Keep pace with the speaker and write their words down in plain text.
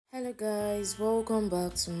Hello guys, welcome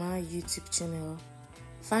back to my YouTube channel.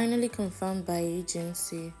 Finally confirmed by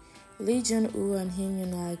agency, Junho and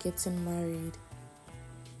Yoona are getting married.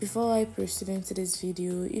 Before I proceed into this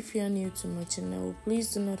video, if you are new to my channel,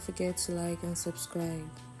 please do not forget to like and subscribe.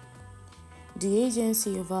 The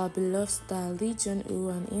agency of our beloved star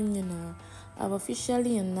Junho and Yoona have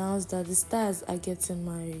officially announced that the stars are getting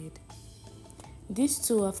married. These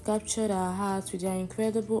two have captured our hearts with their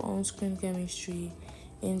incredible on-screen chemistry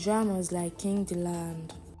in dramas like King the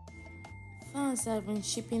Land. Fans have been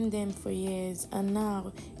shipping them for years, and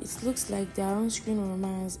now it looks like their on-screen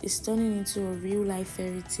romance is turning into a real-life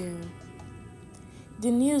fairy tale.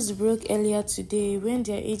 The news broke earlier today when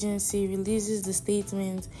their agency releases the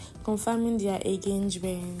statement confirming their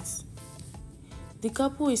engagement. The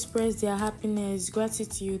couple expressed their happiness,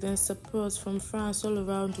 gratitude, and support from fans all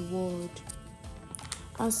around the world.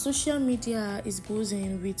 And social media is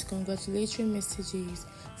buzzing with congratulatory messages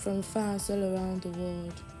from fans all around the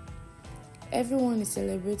world. Everyone is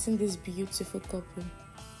celebrating this beautiful couple.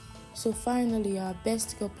 So finally, our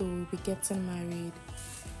best couple will be getting married.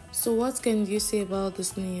 So what can you say about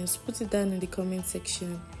this news? Put it down in the comment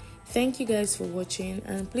section. Thank you guys for watching,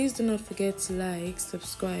 and please do not forget to like,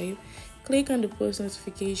 subscribe, click on the post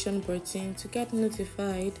notification button to get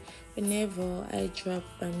notified whenever I drop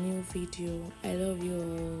a new video. I love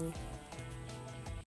you all.